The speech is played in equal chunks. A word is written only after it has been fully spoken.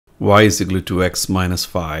y is equal to 2x minus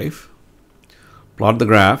 5. Plot the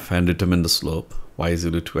graph and determine the slope. Y is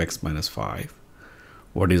equal to 2x minus 5.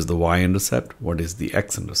 What is the y-intercept? What is the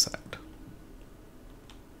x-intercept?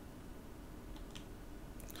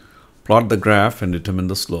 Plot the graph and determine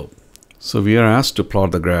the slope. So we are asked to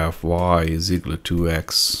plot the graph y is equal to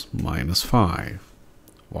 2x minus 5.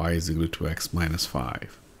 Y is equal to x minus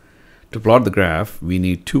 5. To plot the graph, we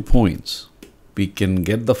need 2 points. We can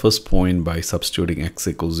get the first point by substituting x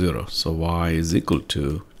equals 0. So y is equal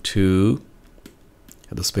to 2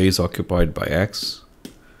 at the space occupied by x.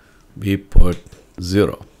 We put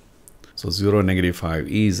 0. So 0, negative 5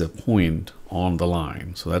 is a point on the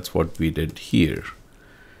line. So that's what we did here.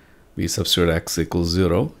 We substitute x equals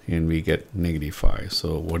 0 and we get negative 5.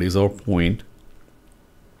 So what is our point?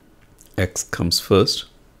 X comes first,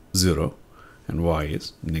 0, and y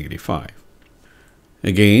is negative 5.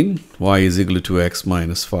 Again, y is equal to x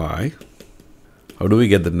minus 5. How do we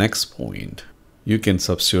get the next point? You can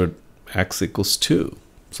substitute x equals 2.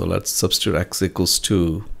 So let's substitute x equals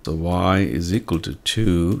 2. So y is equal to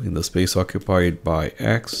 2. In the space occupied by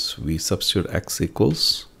x, we substitute x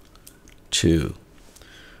equals 2.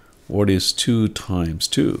 What is 2 times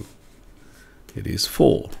 2? It is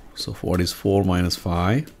 4. So what is 4 minus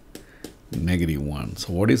 5? Negative 1.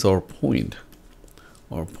 So what is our point?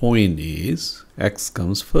 Our point is x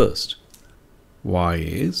comes first. Y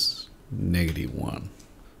is negative 1.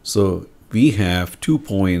 So we have 2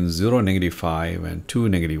 points, 0, negative 5 and 2,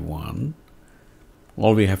 negative 1.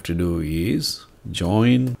 All we have to do is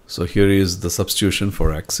join. So here is the substitution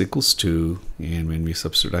for x equals 2. And when we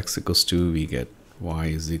substitute x equals 2, we get y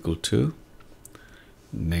is equal to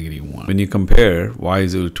negative 1. When you compare y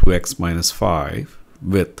is equal to 2x minus 5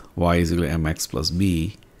 with y is equal to mx plus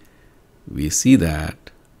b, we see that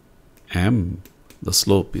m, the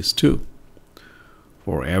slope, is 2.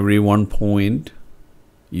 For every 1 point,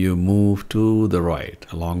 you move to the right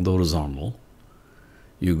along the horizontal.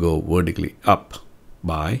 You go vertically up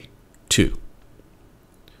by 2.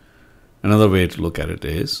 Another way to look at it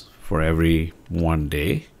is, for every 1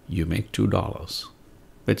 day, you make $2,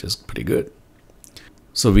 which is pretty good.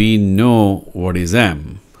 So we know what is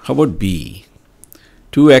m. How about b?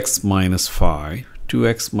 2x minus 5.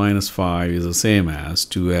 2x minus 5 is the same as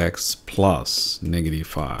 2x plus negative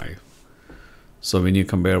 5. So when you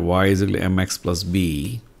compare y is equal to mx plus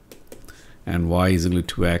b and y is equal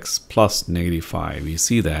to 2x plus negative 5, we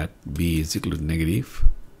see that b is equal to negative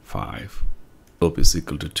 5. Slope is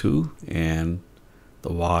equal to 2 and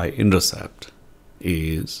the y-intercept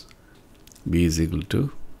is b is equal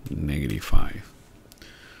to negative 5.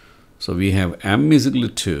 So we have m is equal to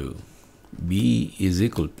 2, b is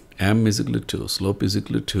equal to m is equal to 2, slope is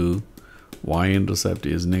equal to 2, y-intercept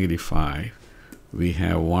is negative 5. We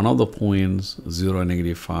have one of the points 0,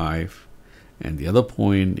 negative 5, and the other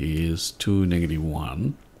point is 2, negative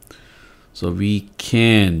 1. So we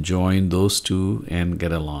can join those two and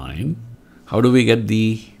get a line. How do we get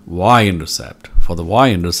the y-intercept? For the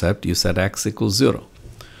y-intercept, you set x equals 0.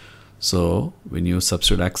 So when you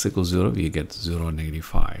substitute x equals 0, we get 0, negative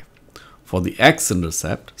 5. For the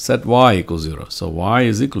x-intercept, set y equals 0. So y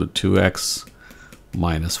is equal to 2x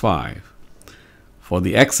minus 5. For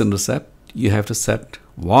the x-intercept, you have to set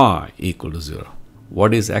y equal to 0.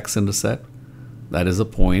 What is x-intercept? That is the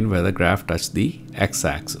point where the graph touched the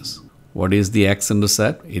x-axis. What is the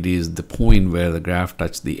x-intercept? It is the point where the graph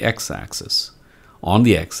touched the x-axis. On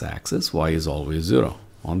the x-axis, y is always 0.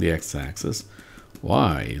 On the x-axis,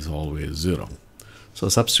 y is always 0. So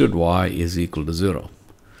substitute y is equal to 0.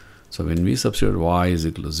 So when we substitute y is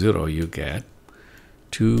equal to 0, you get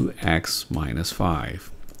 2x minus 5.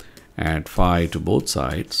 Add 5 to both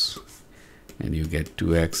sides, and you get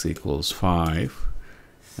 2x equals 5.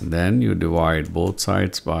 And then you divide both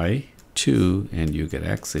sides by 2, and you get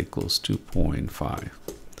x equals 2.5.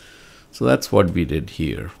 So that's what we did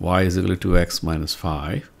here. Y is equal to 2x minus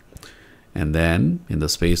 5. And then in the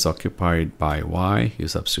space occupied by y, you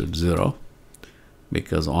substitute 0,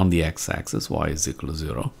 because on the x-axis, y is equal to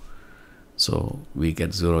 0. So we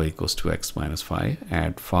get 0 equals 2x minus 5.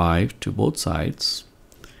 Add 5 to both sides.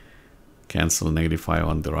 Cancel negative 5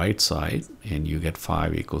 on the right side. And you get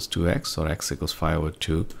 5 equals 2x, or x equals 5 over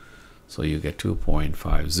 2. So you get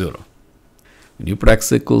 2.50. When you put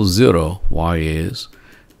x equals 0, y is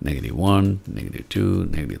negative 1, negative 2,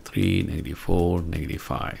 negative 3, negative 4, negative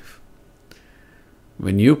 5.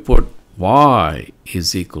 When you put y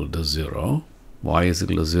is equal to 0, y is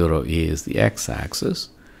equal to 0 is the x-axis.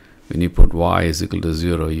 When you put y is equal to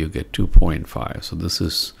 0, you get 2.5. So this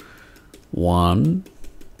is 1,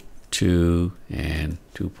 2, and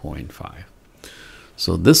 2.5.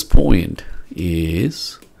 So this point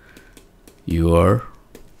is your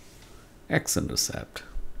x-intercept.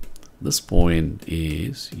 This point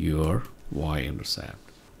is your y-intercept.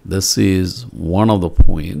 This is one of the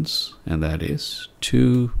points, and that is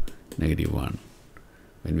 2, -1.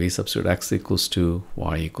 When we substitute x equals 2,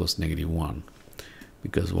 y equals -1,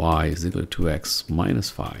 because y is equal to 2x minus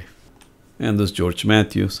 5. And this is George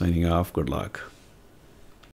Mathew signing off. Good luck.